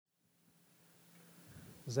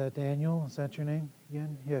Is that Daniel? Is that your name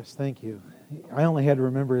again? Yes, thank you. I only had to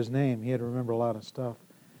remember his name. He had to remember a lot of stuff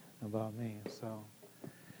about me. So,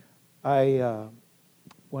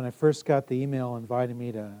 when I first got the email inviting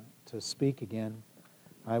me to speak again,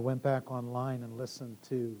 I went back online and listened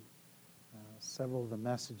to several of the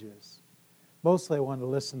messages. Mostly I wanted to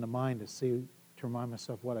listen to mine to remind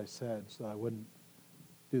myself what I said so I wouldn't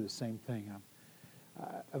do the same thing.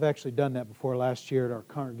 I've actually done that before. Last year at our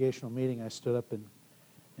congregational meeting, I stood up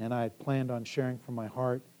and I had planned on sharing from my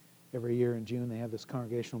heart. Every year in June they have this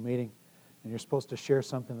congregational meeting, and you're supposed to share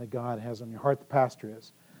something that God has on your heart, the pastor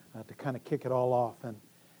is, to kind of kick it all off. And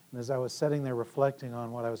as I was sitting there reflecting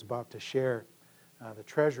on what I was about to share, the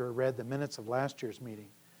treasurer read the minutes of last year's meeting.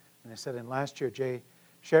 And I said, in last year, Jay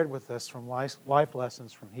shared with us from life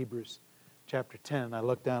lessons from Hebrews chapter 10. And I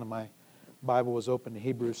looked down and my Bible was open to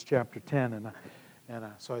Hebrews chapter 10.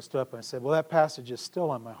 So I stood up and I said, well, that passage is still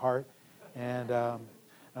on my heart. And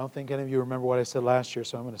I don't think any of you remember what I said last year,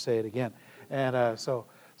 so I'm going to say it again. And so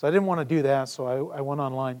I didn't want to do that, so I went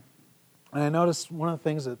online. And I noticed one of the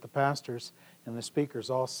things that the pastors and the speakers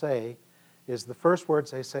all say is the first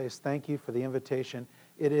words they say is, thank you for the invitation.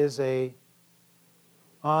 It is an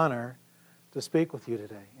honor to speak with you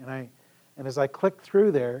today. And as I clicked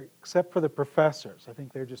through there, except for the professors, I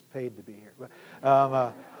think they're just paid to be here,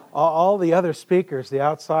 but all the other speakers, the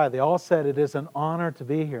outside, they all said it is an honor to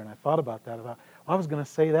be here. And I thought about that. I was going to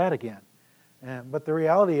say that again. But the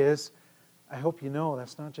reality is, I hope you know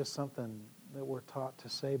that's not just something that we're taught to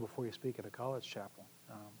say before you speak at a college chapel.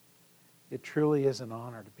 It truly is an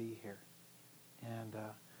honor to be here. And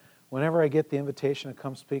whenever I get the invitation to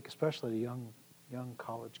come speak, especially to young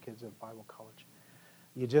college kids at Bible college,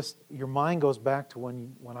 your mind goes back to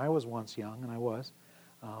when I was once young, and I was,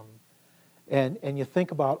 and you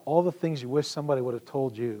think about all the things you wish somebody would have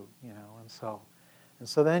told you, and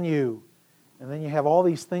so then you have all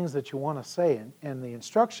these things that you want to say, and the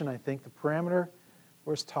instruction, I think, the parameter,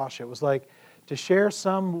 where's Tasha? It was like to share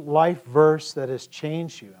some life verse that has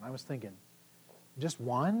changed you, and I was thinking, just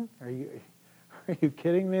one? Are you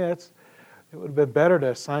kidding me? It would have been better to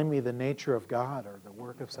assign me the nature of God or the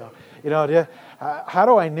work of salvation. How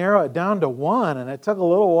do I narrow it down to one? And it took a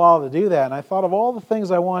little while to do that. And I thought of all the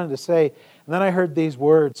things I wanted to say. And then I heard these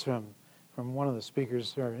words from one of the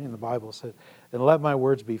speakers in the Bible. Said, and let my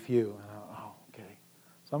words be few. And I thought, okay.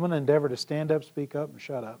 So I'm going to endeavor to stand up, speak up, and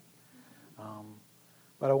shut up.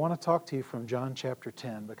 But I want to talk to you from John chapter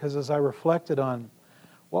 10. Because as I reflected on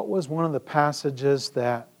what was one of the passages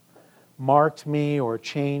that marked me or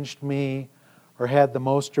changed me or had the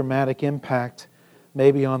most dramatic impact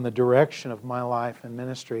maybe on the direction of my life and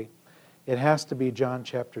ministry, it has to be John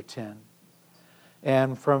chapter 10.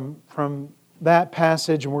 And from that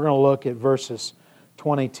passage, and we're going to look at verses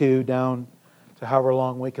 22 down to however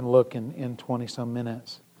long we can look in 20-some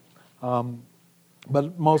minutes.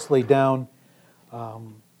 But mostly down,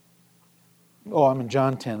 I'm in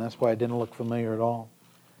John 10, that's why I didn't look familiar at all.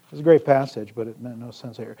 It's a great passage, but it made no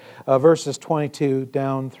sense here. Verses 22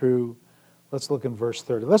 down through, let's look in verse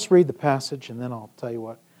 30. Let's read the passage, and then I'll tell you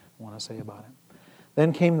what I want to say about it.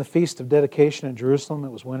 Then came the feast of dedication at Jerusalem. It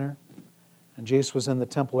was winter, and Jesus was in the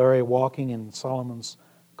temple area walking in Solomon's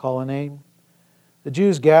colonnade. The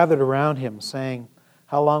Jews gathered around him, saying,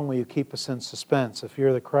 how long will you keep us in suspense? If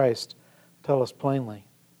you're the Christ, tell us plainly.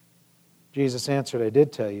 Jesus answered, I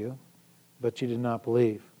did tell you, but you did not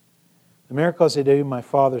believe. The miracles I do in my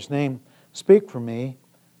Father's name speak for me,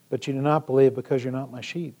 but you do not believe because you're not my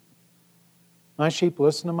sheep. My sheep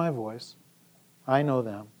listen to my voice. I know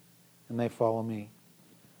them, and they follow me.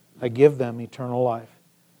 I give them eternal life,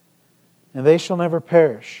 and they shall never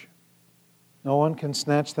perish. No one can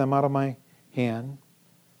snatch them out of my hand.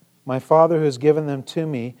 My Father who has given them to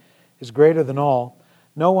me is greater than all.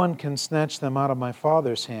 No one can snatch them out of my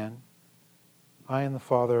Father's hand. I and the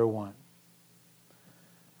Father are one.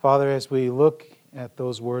 Father, as we look at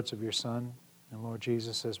those words of your Son, and Lord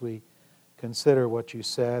Jesus, as we consider what you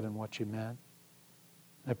said and what you meant,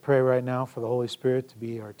 I pray right now for the Holy Spirit to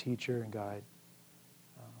be our teacher and guide.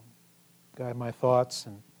 Guide my thoughts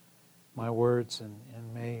and my words, and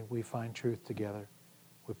may we find truth together.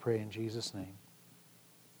 We pray in Jesus' name.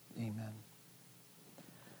 Amen.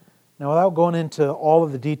 Now, without going into all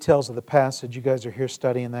of the details of the passage, you guys are here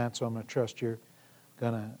studying that, so I'm going to trust you're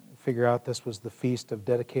going to figure out this was the feast of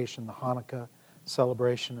dedication, the Hanukkah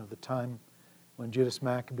celebration of the time when Judas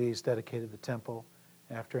Maccabees dedicated the temple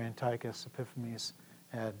after Antiochus Epiphanes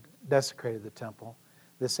had desecrated the temple.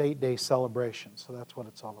 This 8-day celebration, so that's what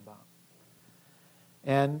it's all about.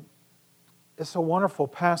 And it's a wonderful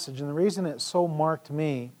passage, and the reason it so marked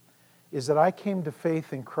me is that I came to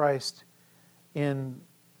faith in Christ in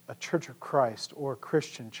a Church of Christ or a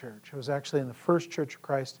Christian church. It was actually in the First Church of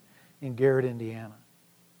Christ in Garrett, Indiana.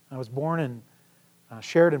 I was born in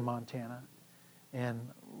Sheridan, Montana, and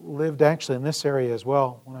lived actually in this area as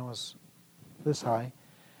well when I was this high.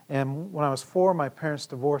 And when I was 4, my parents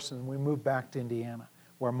divorced and we moved back to Indiana,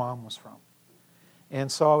 where Mom was from.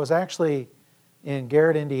 And so I was actually in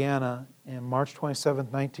Garrett, Indiana, in March 27,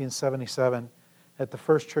 1977, at the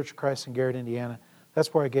First Church of Christ in Garrett, Indiana.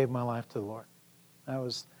 That's where I gave my life to the Lord.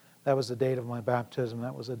 That was the date of my baptism.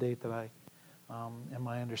 That was the date that I, in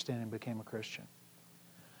my understanding, became a Christian.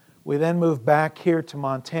 We then moved back here to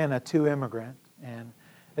Montana to Immigrant. And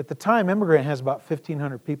at the time, Immigrant has about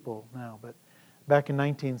 1,500 people now. But back in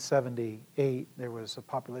 1978, there was a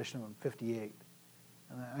population of 58.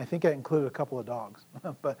 And I think that included a couple of dogs.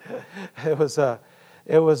 But it was a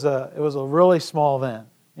really small then.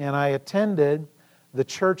 And I attended the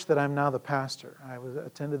church that I'm now the pastor. I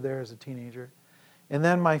attended there as a teenager. And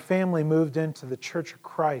then my family moved into the Church of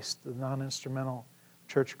Christ, the non-instrumental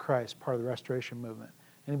Church of Christ, part of the Restoration Movement.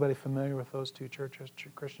 Anybody familiar with those two churches,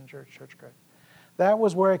 Christian Church, Church of Christ? That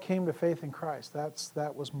was where I came to faith in Christ.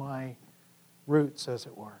 That was my roots, as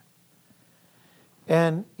it were.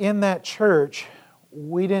 And in that church,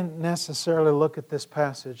 we didn't necessarily look at this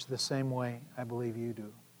passage the same way I believe you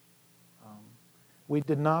do. We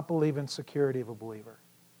did not believe in security of a believer.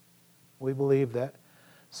 We believed that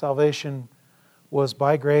salvation was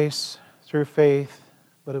by grace through faith,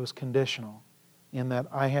 but it was conditional in that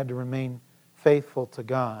I had to remain faithful to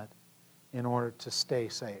God in order to stay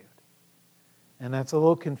saved. And that's a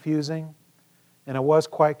little confusing, and it was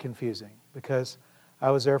quite confusing because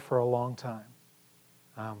I was there for a long time.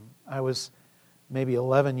 I was maybe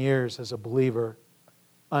 11 years as a believer,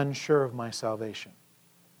 unsure of my salvation.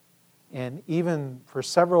 And even for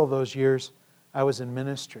several of those years, I was in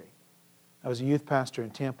ministry. I was a youth pastor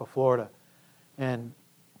in Tampa, Florida. And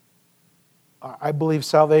I believe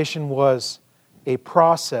salvation was a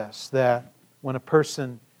process that when a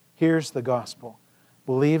person hears the gospel,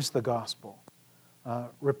 believes the gospel,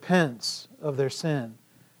 repents of their sin,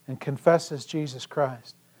 and confesses Jesus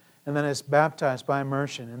Christ, and then is baptized by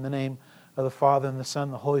immersion in the name of the Father and the Son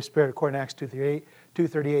and the Holy Spirit, according to Acts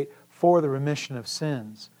 2:38, for the remission of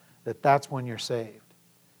sins, that's when you're saved.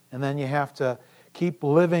 And then you have to keep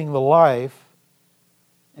living the life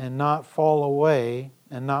and not fall away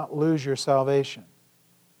and not lose your salvation.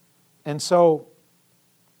 And so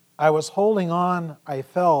I was holding on, I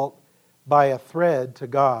felt, by a thread to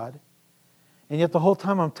God. And yet the whole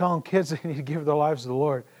time I'm telling kids they need to give their lives to the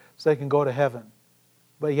Lord so they can go to heaven.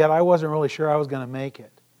 But yet I wasn't really sure I was going to make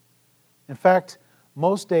it. In fact,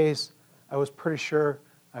 most days I was pretty sure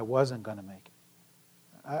I wasn't going to make it.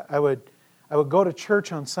 I would go to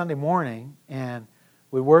church on Sunday morning and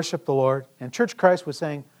we worship the Lord. And Church of Christ was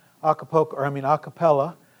saying a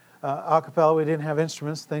cappella. We didn't have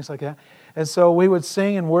instruments, things like that. And so we would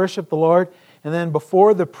sing and worship the Lord. And then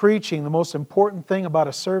before the preaching, the most important thing about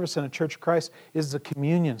a service in a Church of Christ is the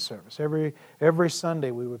communion service. Every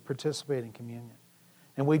Sunday we would participate in communion.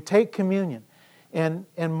 And we'd take communion. And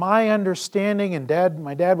my understanding, and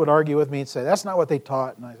my dad would argue with me and say, that's not what they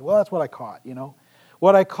taught. And I said, well, that's what I caught,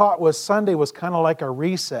 What I caught was Sunday was kind of like a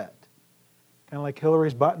reset. Kind of like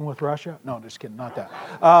Hillary's button with Russia. No, just kidding, not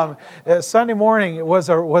that. Sunday morning it was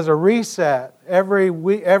a reset every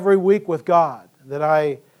week with God. That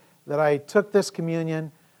I took this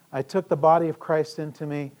communion, I took the body of Christ into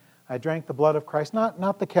me, I drank the blood of Christ,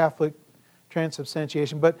 not the Catholic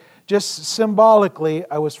transubstantiation, but just symbolically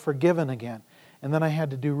I was forgiven again. And then I had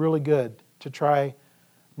to do really good to try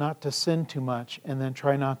not to sin too much and then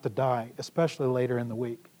try not to die, especially later in the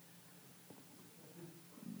week.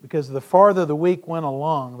 Because the farther the week went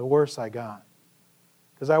along, the worse I got.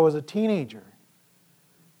 Because I was a teenager.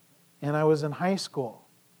 And I was in high school.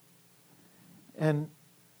 And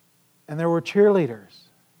there were cheerleaders.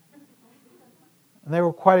 And they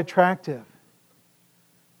were quite attractive.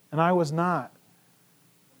 And I was not.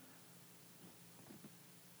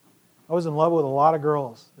 I was in love with a lot of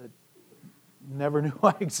girls that never knew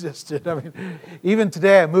I existed. I mean, even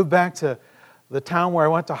today, I moved back to the town where I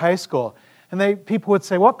went to high school. And people would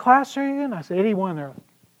say, what class are you in? I said, 81. They're like,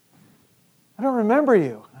 I don't remember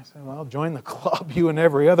you. I said, well, join the club, you and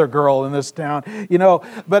every other girl in this town.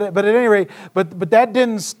 But at any rate, but that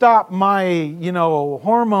didn't stop my,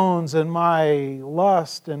 hormones and my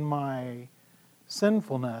lust and my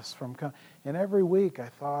sinfulness from coming. And every week I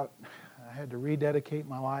thought I had to rededicate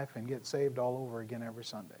my life and get saved all over again every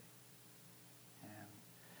Sunday.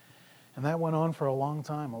 And that went on for a long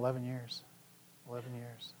time, 11 years. 11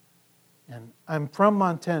 years. And I'm from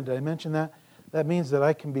Montana. Did I mention that? That means that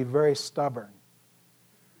I can be very stubborn.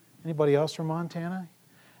 Anybody else from Montana?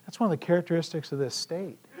 That's one of the characteristics of this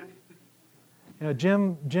state. You know,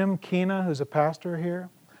 Jim Keena, who's a pastor here,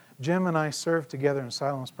 Jim and I served together in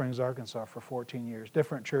Siloam Springs, Arkansas for 14 years.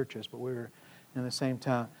 Different churches, but we were in the same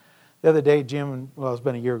town. The other day, it's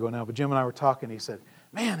been a year ago now, but Jim and I were talking. He said,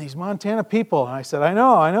 "Man, these Montana people." And I said, I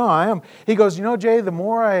know, I am. He goes, "You know, Jay, the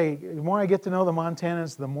more I get to know the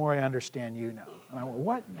Montanans, the more I understand you now." And I went,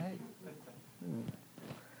 "What?" Hey,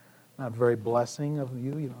 not very blessing of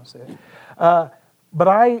you, you know, say it. But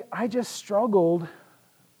I just struggled,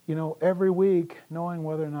 you know, every week knowing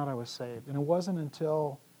whether or not I was saved. And it wasn't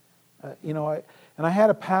until, I had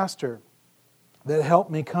a pastor that helped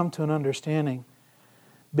me come to an understanding,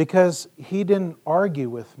 because he didn't argue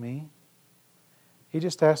with me. He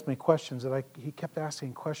just asked me questions he kept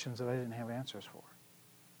asking questions that I didn't have answers for.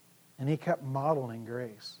 And he kept modeling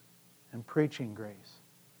grace and preaching grace.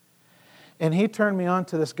 And he turned me on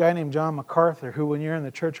to this guy named John MacArthur, who, when you're in the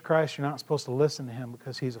Church of Christ, you're not supposed to listen to him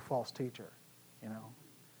because he's a false teacher, you know.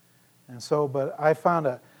 And so, but I found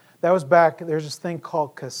that was back, there's this thing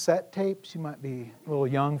called cassette tapes. You might be a little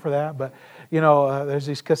young for that, but, you know, there's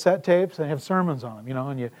these cassette tapes, and they have sermons on them, you know,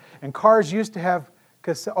 and cars used to have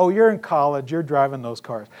cassette. Oh, you're in college, you're driving those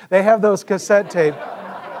cars. They have those cassette tapes.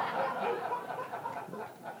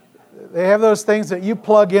 They have those things that you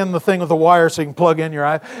plug in the thing with the wire so you can plug in your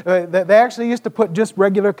eye. They actually used to put just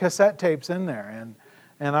regular cassette tapes in there,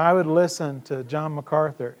 and I would listen to John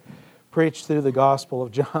MacArthur preach through the Gospel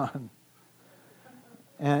of John.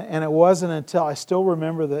 And it wasn't until, I still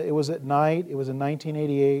remember that it was at night, it was in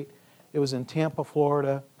 1988, it was in Tampa,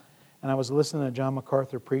 Florida, and I was listening to John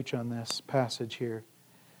MacArthur preach on this passage here.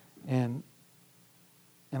 And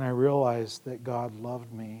I realized that God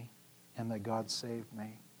loved me and that God saved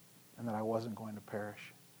me and that I wasn't going to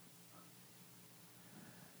perish.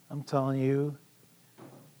 I'm telling you,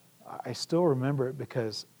 I still remember it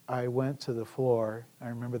because I went to the floor, I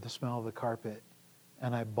remember the smell of the carpet,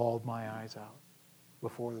 and I bawled my eyes out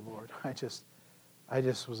before the Lord. I just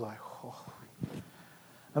was like, oh.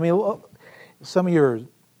 I mean, some of your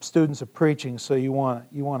students are preaching, so you want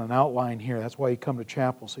an outline here. That's why you come to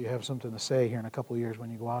chapel, so you have something to say here in a couple of years when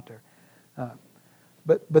you go out there.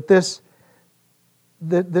 But this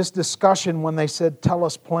discussion, when they said, "Tell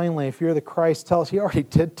us plainly, if you're the Christ, tell us," he already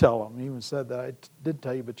did tell them. He even said that, "I did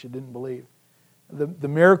tell you, but you didn't believe." The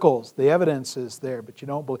miracles, the evidence is there, but you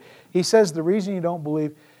don't believe. He says the reason you don't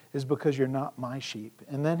believe is because you're not my sheep.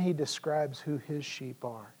 And then he describes who his sheep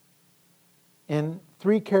are. And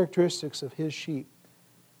 3 characteristics of his sheep.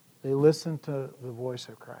 They listen to the voice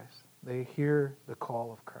of Christ. They hear the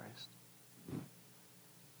call of Christ.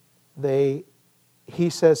 He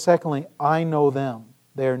says, secondly, I know them.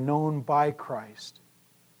 They are known by Christ.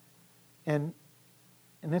 And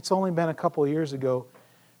it's only been a couple of years ago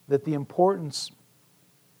that the importance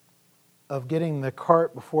of getting the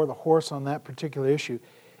cart before the horse on that particular issue,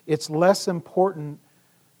 it's less important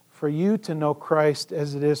for you to know Christ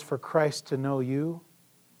as it is for Christ to know you.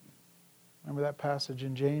 Remember that passage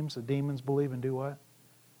in James? The demons believe and do what?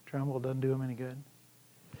 Tremble. Doesn't do them any good.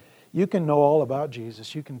 You can know all about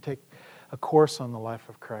Jesus. You can take a course on the life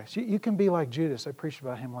of Christ. You can be like Judas. I preached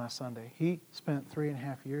about him last Sunday. He spent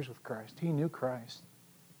 3.5 years with Christ. He knew Christ.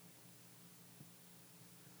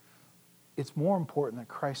 It's more important that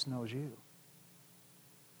Christ knows you.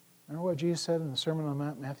 Remember what Jesus said in the Sermon on the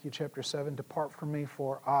Mount, Matthew chapter 7? Depart from me,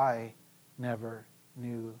 for I never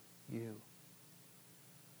knew you.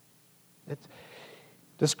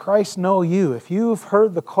 Does Christ know you? If you've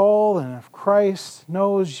heard the call and if Christ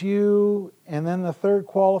knows you, and then the third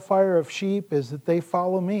qualifier of sheep is that they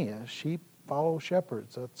follow me. As sheep follow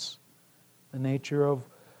shepherds. That's the nature of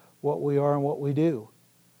what we are and what we do.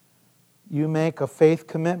 You make a faith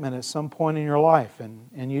commitment at some point in your life,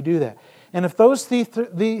 and you do that. And if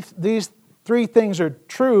these 3 things are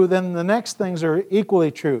true, then the next things are equally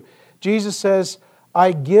true. Jesus says,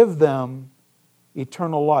 I give them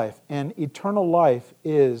eternal life. And eternal life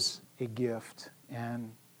is a gift.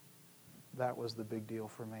 And that was the big deal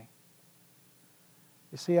for me.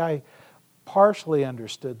 You see, I partially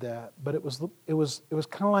understood that, but it was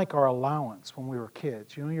kind of like our allowance when we were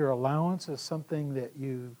kids. You know, your allowance is something that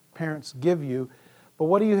parents give you, but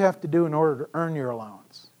what do you have to do in order to earn your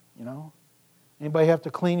allowance? You know? Anybody have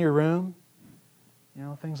to clean your room? You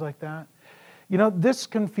know, things like that. You know, this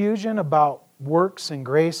confusion about works and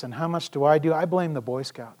grace and how much do, I blame the Boy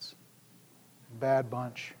Scouts. Bad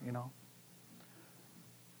bunch, you know.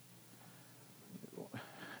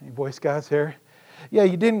 Any Boy Scouts here? Yeah,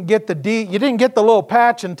 you didn't get the deed. You didn't get the little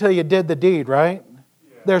patch until you did the deed, right?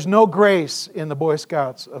 Yeah. There's no grace in the Boy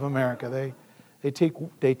Scouts of America.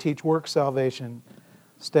 They teach work salvation.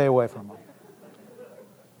 Stay away from them.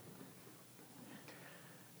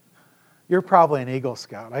 You're probably an Eagle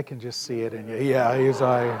Scout. I can just see it in you. Yeah, he was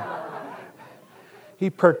like, he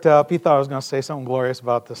perked up. He thought I was going to say something glorious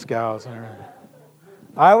about the Scouts.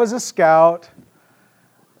 I was a Scout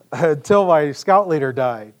until my Scout leader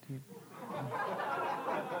died. You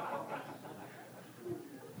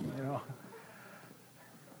know,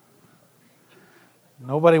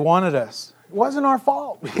 nobody wanted us. It wasn't our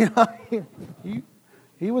fault. You know,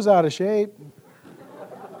 he was out of shape.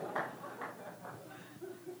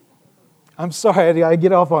 I'm sorry, I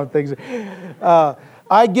get off on things.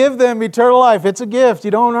 I give them eternal life. It's a gift. You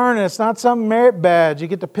don't earn it. It's not some merit badge you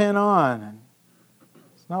get to pin on.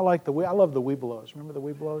 It's not like I love the Webelos. Remember the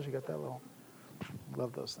Webelos? You got that little... I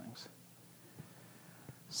love those things.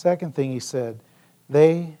 Second thing he said,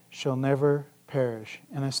 they shall never perish.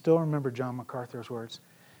 And I still remember John MacArthur's words.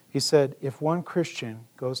 He said, if one Christian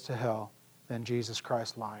goes to hell, then Jesus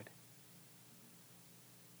Christ lied.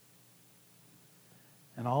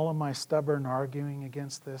 And all of my stubborn arguing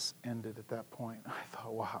against this ended at that point. I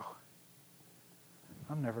thought, wow,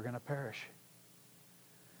 I'm never going to perish.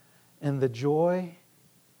 And the joy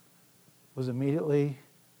was immediately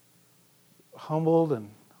humbled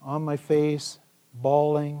and on my face,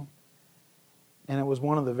 bawling. And it was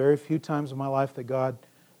one of the very few times in my life that God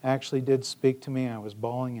actually did speak to me. I was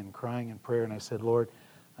bawling and crying in prayer, and I said, Lord,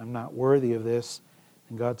 I'm not worthy of this.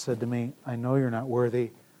 And God said to me, I know you're not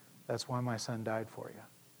worthy. That's why my son died for you.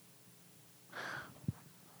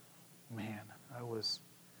 Man, I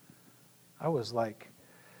was like,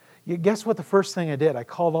 guess what the first thing I did? I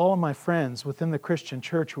called all of my friends within the Christian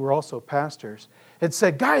church who were also pastors and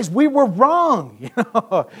said, guys, we were wrong.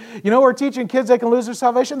 We're teaching kids they can lose their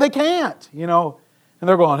salvation. They can't, And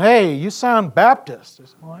they're going, hey, you sound Baptist. I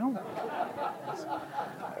said, well, I don't.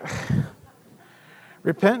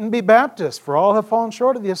 Repent and be Baptist, for all have fallen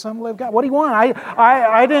short of the assembly of God. What do you want?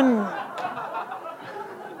 I didn't...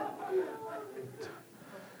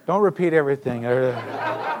 Don't repeat everything.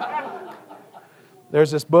 There's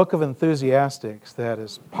this book of Enthusiastics that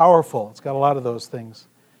is powerful. It's got a lot of those things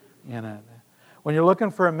in it. When you're looking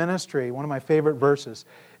for a ministry, one of my favorite verses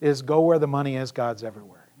is, go where the money is, God's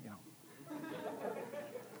everywhere.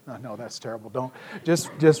 No, that's terrible. Don't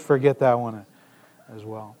just forget that one as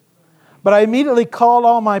well. But I immediately called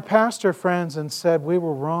all my pastor friends and said, we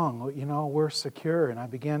were wrong. We're secure. And I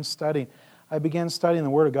began studying the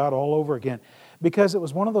Word of God all over again. Because it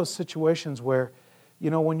was one of those situations where,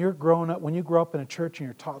 when you grow up in a church and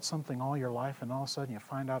you're taught something all your life and all of a sudden you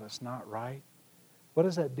find out it's not right, what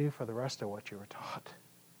does that do for the rest of what you were taught?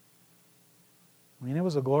 It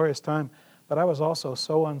was a glorious time, but I was also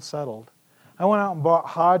so unsettled. I went out and bought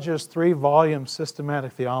Hodge's 3-volume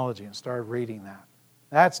Systematic Theology and started reading that.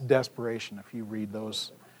 That's desperation if you read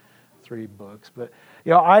those 3 books. But,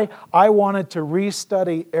 I wanted to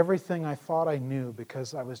restudy everything I thought I knew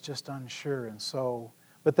because I was just unsure.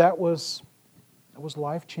 But that was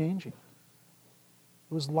life-changing.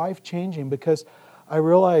 It was life-changing because I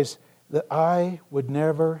realized that I would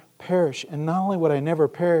never perish. And not only would I never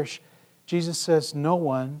perish, Jesus says, no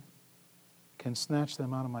one can snatch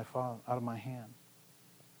them out of my hand.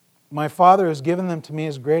 My Father has given them to me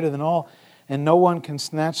as greater than all, and no one can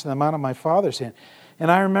snatch them out of my Father's hand.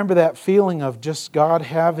 And I remember that feeling of just God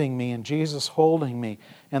having me and Jesus holding me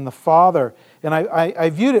and the Father. And I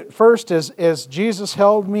viewed it first as Jesus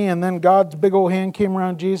held me, and then God's big old hand came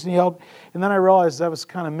around Jesus and He held. And then I realized I was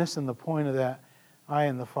kind of missing the point of that. I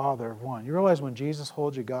and the Father are one. You realize when Jesus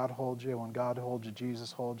holds you, God holds you. When God holds you,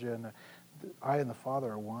 Jesus holds you. And I and the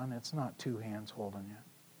Father are one. It's not 2 hands holding you.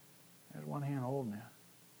 There's one hand holding you.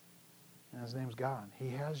 And His name's God. He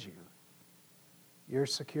has you. You're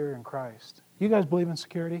secure in Christ. You guys believe in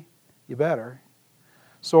security? You better.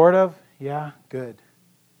 Sort of? Yeah, good.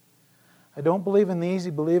 I don't believe in the easy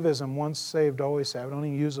believism, once saved, always saved. I don't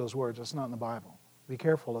even use those words. That's not in the Bible. Be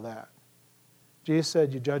careful of that. Jesus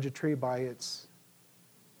said you judge a tree by its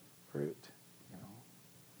fruit.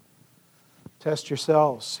 Test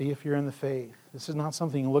yourselves. See if you're in the faith. This is not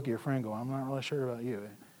something you look at your friend and go, I'm not really sure about you.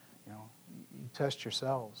 You test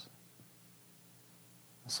yourselves.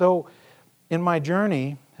 So, in my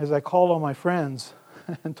journey, as I called all my friends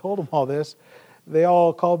and told them all this, they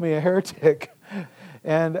all called me a heretic.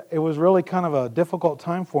 And it was really kind of a difficult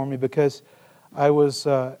time for me because I was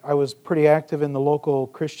pretty active in the local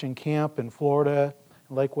Christian camp in Florida,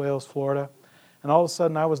 Lake Wales, Florida. And all of a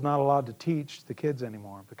sudden I was not allowed to teach the kids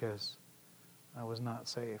anymore because I was not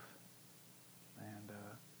safe.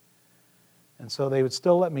 And so they would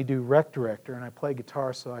still let me do rec director, and I play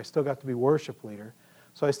guitar, so I still got to be worship leader.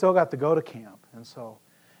 So I still got to go to camp.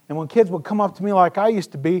 And when kids would come up to me like I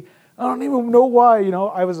used to be, I don't even know why.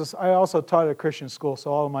 I also taught at a Christian school,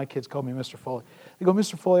 so all of my kids call me Mr. Foley. They go,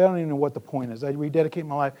 Mr. Foley, I don't even know what the point is. I rededicate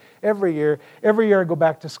my life every year. Every year I go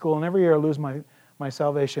back to school, and every year I lose my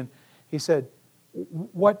salvation. He said,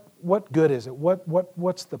 what good is it?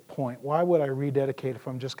 What's the point? Why would I rededicate if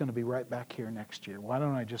I'm just going to be right back here next year? Why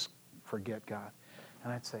don't I just forget God?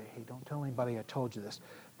 And I'd say, hey, don't tell anybody I told you this.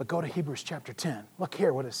 But go to Hebrews chapter 10. Look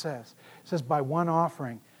here what it says. It says, by one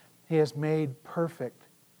offering, He has made perfect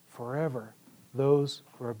forever those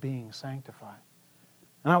who are being sanctified.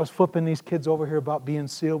 And I was flipping these kids over here about being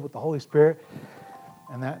sealed with the Holy Spirit.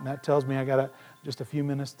 And that tells me I got just a few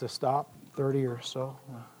minutes to stop, 30 or so.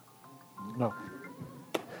 No.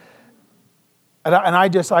 And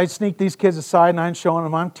I sneak these kids aside, and I'm showing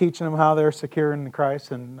them, I'm teaching them how they're secure in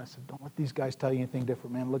Christ. And I said, don't let these guys tell you anything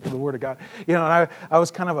different, man. Look at the Word of God. And I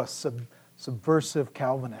was kind of a subversive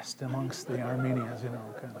Calvinist amongst the Armenians,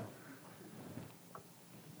 kind of.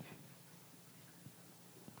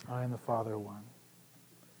 I am the Father one.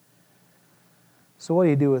 So what do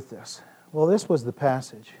you do with this? Well, this was the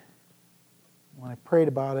passage. When I prayed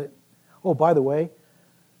about it, oh, by the way,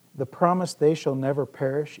 the promise they shall never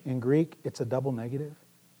perish, in Greek, it's a double negative.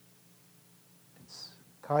 It's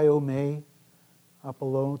kaiome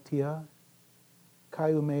apolontia.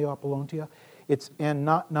 Kaiome apolontia. It's and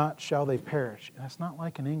not shall they perish. And it's not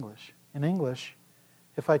like in English. In English,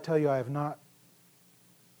 if I tell you I have not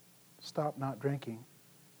stopped not drinking,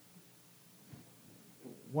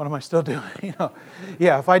 what am I still doing?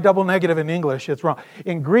 Yeah, if I double negative in English, it's wrong.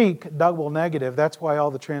 In Greek, double negative, that's why all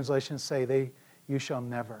the translations say you shall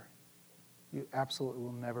never. You absolutely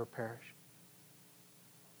will never perish.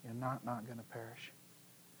 You're not going to perish.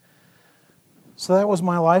 So that was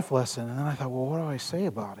my life lesson. And then I thought, well, what do I say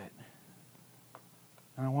about it?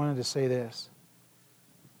 And I wanted to say this.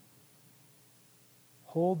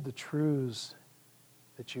 Hold the truths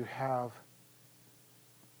that you have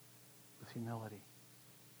with humility.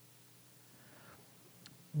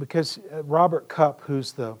 Because Robert Cupp,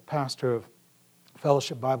 who's the pastor of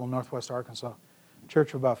Fellowship Bible Northwest Arkansas,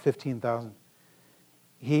 church of about 15,000,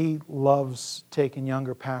 he loves taking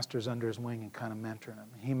younger pastors under his wing and kind of mentoring them.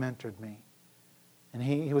 He mentored me. And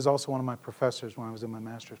he was also one of my professors when I was in my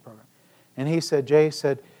master's program. And he said, Jay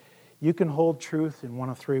said, you can hold truth in one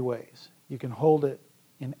of three ways. You can hold it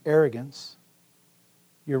in arrogance.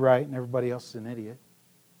 You're right and everybody else is an idiot.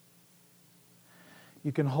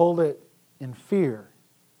 You can hold it in fear.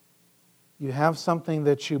 You have something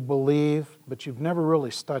that you believe, but you've never really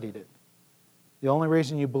studied it. The only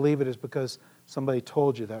reason you believe it is because somebody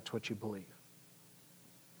told you that's what you believe.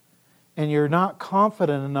 And you're not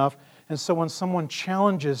confident enough, and so when someone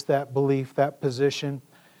challenges that belief, that position,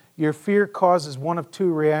 your fear causes one of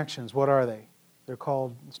two reactions. What are they? They're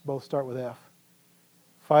called, let's both start with F.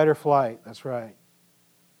 Fight or flight, that's right.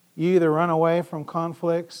 You either run away from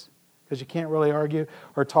conflicts, because you can't really argue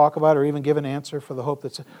or talk about or even give an answer for the hope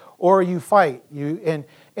that's... Or you fight.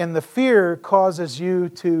 And the fear causes you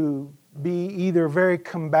to be either very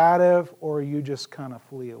combative or you just kind of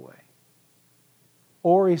flee away.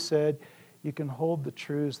 Or, he said, you can hold the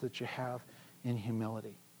truths that you have in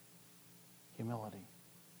humility. Humility.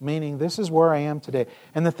 Meaning, this is where I am today.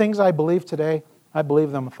 And the things I believe today, I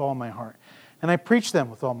believe them with all my heart. And I preach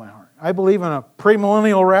them with all my heart. I believe in a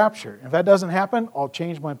premillennial rapture. If that doesn't happen, I'll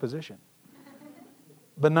change my position.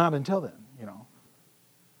 But not until then,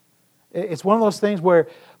 It's one of those things where,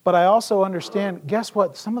 but I also understand, guess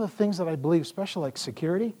what? Some of the things that I believe, especially like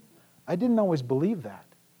security, I didn't always believe that.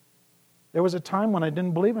 There was a time when I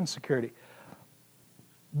didn't believe in security.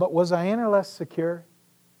 But was I any less secure?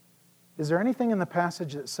 Is there anything in the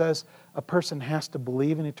passage that says a person has to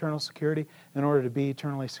believe in eternal security in order to be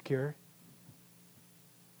eternally secure?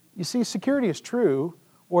 You see, security is true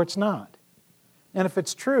or it's not. And if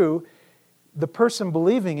it's true, the person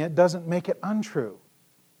believing it doesn't make it untrue.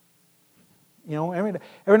 Every now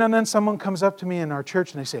and then someone comes up to me in our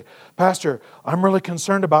church and they say, Pastor, I'm really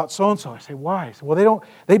concerned about so-and-so. I say, why? I say, well,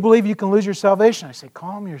 they believe you can lose your salvation. I say,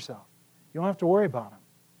 calm yourself. You don't have to worry about them.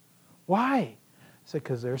 Why? I say,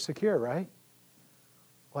 because they're secure, right?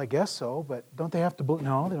 Well, I guess so, but don't they have to believe?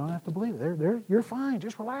 No, they don't have to believe it. You're fine.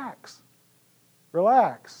 Just relax.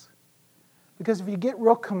 Relax. Because if you get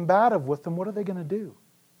real combative with them, what are they going to do?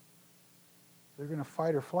 They're going to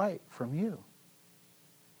fight or flight from you.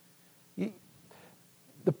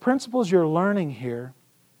 The principles you're learning here,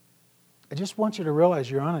 I just want you to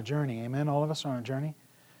realize you're on a journey. Amen? All of us are on a journey.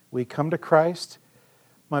 We come to Christ.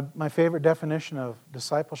 My favorite definition of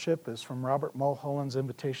discipleship is from Robert Mulholland's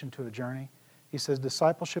Invitation to a Journey. He says,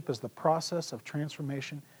 discipleship is the process of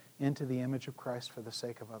transformation into the image of Christ for the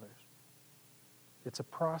sake of others. It's a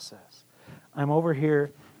process. I'm over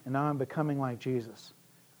here and now I'm becoming like Jesus.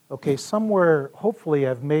 Okay, somewhere, hopefully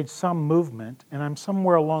I've made some movement, and I'm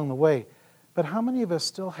somewhere along the way. But how many of us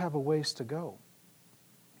still have a ways to go?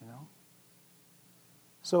 You know?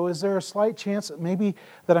 So is there a slight chance that maybe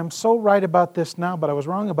that I'm so right about this now, but I was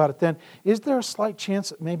wrong about it then? Is there a slight chance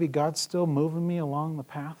that maybe God's still moving me along the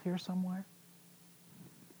path here somewhere?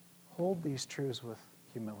 Hold these truths with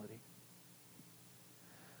humility.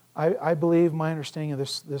 I believe my understanding of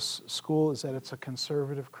this school is that it's a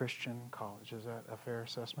conservative Christian college. Is that a fair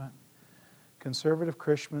assessment? Conservative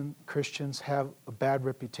Christians have a bad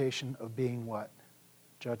reputation of being what?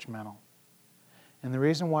 Judgmental. And the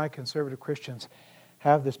reason why conservative Christians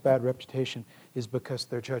have this bad reputation is because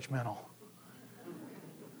they're judgmental.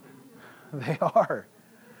 They are.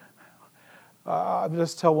 I'll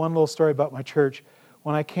just tell one little story about my church.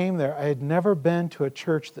 When I came there, I had never been to a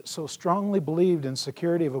church that so strongly believed in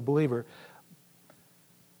security of a believer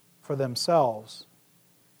for themselves,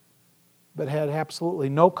 but had absolutely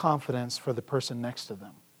no confidence for the person next to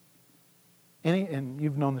them. And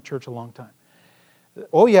you've known the church a long time.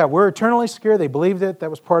 Oh yeah, we're eternally secure. They believed it. That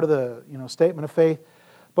was part of the statement of faith.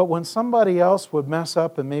 But when somebody else would mess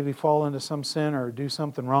up and maybe fall into some sin or do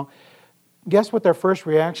something wrong, guess what their first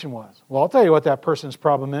reaction was? Well, I'll tell you what that person's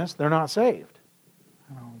problem is. They're not saved.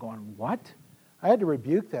 And I'm going, what? I had to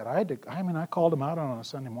rebuke that. I called them out on a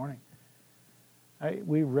Sunday morning. I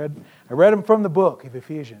read them from the book of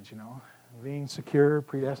Ephesians, being secure,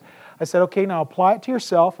 predestined. I said, okay, now apply it to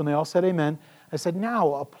yourself. And they all said amen. I said,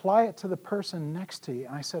 now apply it to the person next to you.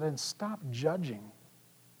 And I said, and stop judging.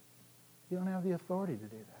 You don't have the authority to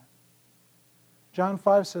do that. John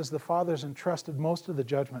 5 says the Father's entrusted most of the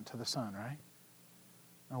judgment to the Son, right?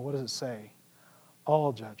 Now what does it say?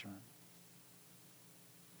 All judgment.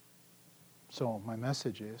 So my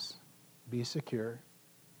message is, be secure,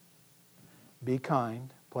 be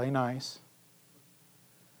kind, play nice,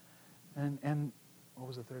 and what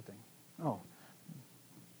was the third thing? Oh,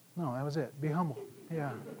 no, that was it. Be humble.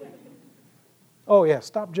 Yeah. Oh yeah,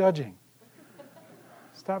 stop judging.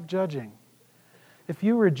 Stop judging. If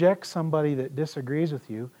you reject somebody that disagrees with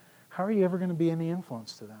you, how are you ever going to be any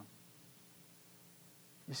influence to them?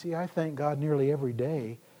 You see, I thank God nearly every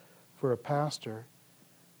day for a pastor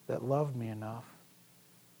that loved me enough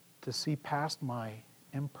to see past my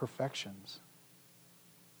imperfections.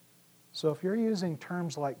 So if you're using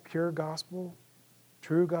terms like pure gospel,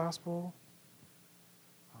 true gospel,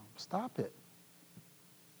 stop it.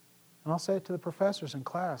 And I'll say it to the professors in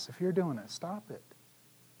class, if you're doing it, stop it.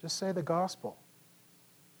 Just say the gospel.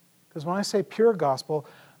 Because when I say pure gospel,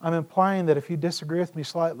 I'm implying that if you disagree with me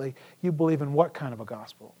slightly, you believe in what kind of a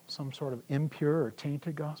gospel? Some sort of impure or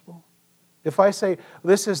tainted gospel? If I say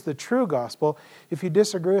this is the true gospel, if you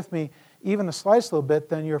disagree with me even the slightest little bit,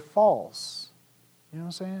 then you're false. You know what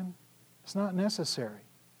I'm saying? It's not necessary.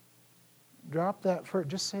 Drop that first.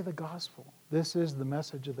 Just say the gospel. This is the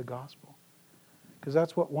message of the gospel. Because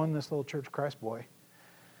that's what won this little Church of Christ boy.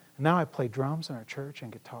 And now I play drums in our church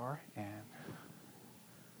and guitar, and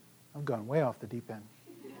I've gone way off the deep end.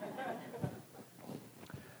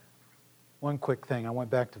 One quick thing. I went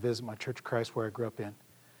back to visit my Church of Christ where I grew up in.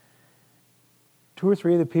 2 or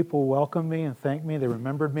 3 of the people welcomed me and thanked me. They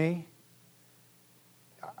remembered me.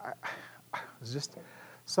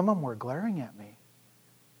 Some of them were glaring at me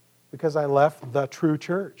because I left the true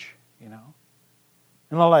church, And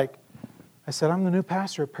I said, I'm the new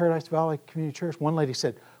pastor at Paradise Valley Community Church. One lady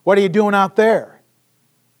said, what are you doing out there?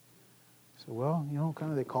 I said, well,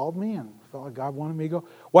 they called me and felt like God wanted me to go.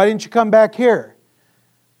 Why didn't you come back here?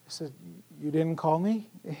 I said, you didn't call me?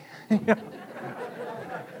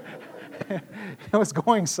 It was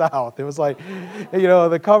going south. It was like,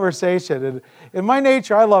 the conversation. And in my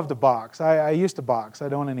nature, I love to box. I used to box. I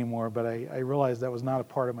don't anymore, but I realized that was not a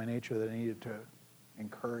part of my nature that I needed to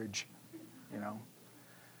encourage, You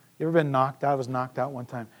ever been knocked out? I was knocked out one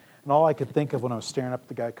time. And all I could think of when I was staring up at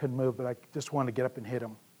the guy, I couldn't move, but I just wanted to get up and hit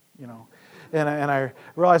him, And I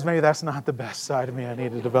realized maybe that's not the best side of me I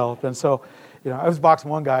need to develop. And so, I was boxing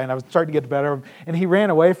one guy, and I was starting to get better of him, and he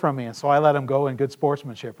ran away from me, and so I let him go in good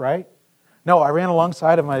sportsmanship, right? No, I ran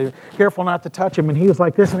alongside him. I was careful not to touch him, and he was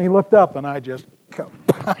like this, and he looked up, and I just,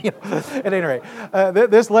 At any rate,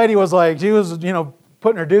 this lady was like, she was,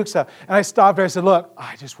 putting her dukes up, and I stopped her. I said, look,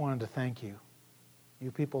 I just wanted to thank you. You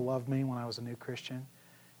people loved me when I was a new Christian,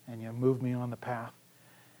 and you moved me on the path,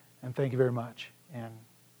 and thank you very much. And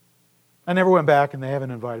I never went back, and they haven't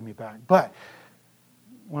invited me back. But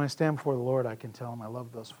when I stand before the Lord, I can tell them I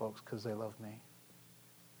love those folks because they love me.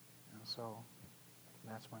 So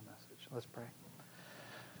that's my message. Let's pray.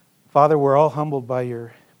 Father, we're all humbled by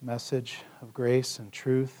your message of grace and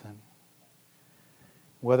truth, and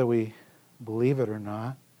whether we believe it or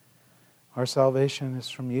not, Our salvation is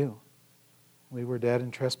from you. We were dead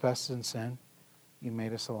in trespasses and sin. You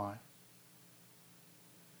made us alive.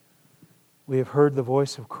 We have heard the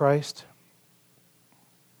voice of Christ.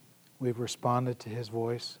 We've responded to His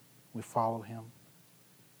voice. We follow Him.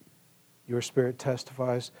 Your Spirit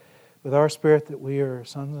testifies with our spirit that we are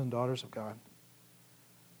sons and daughters of God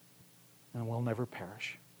and will never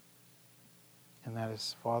perish. And that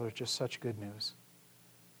is, Father, just such good news.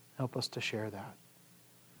 Help us to share that.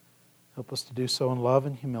 Help us to do so in love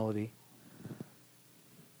and humility.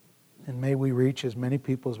 And may we reach as many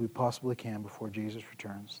people as we possibly can before Jesus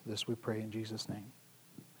returns. This we pray in Jesus' name.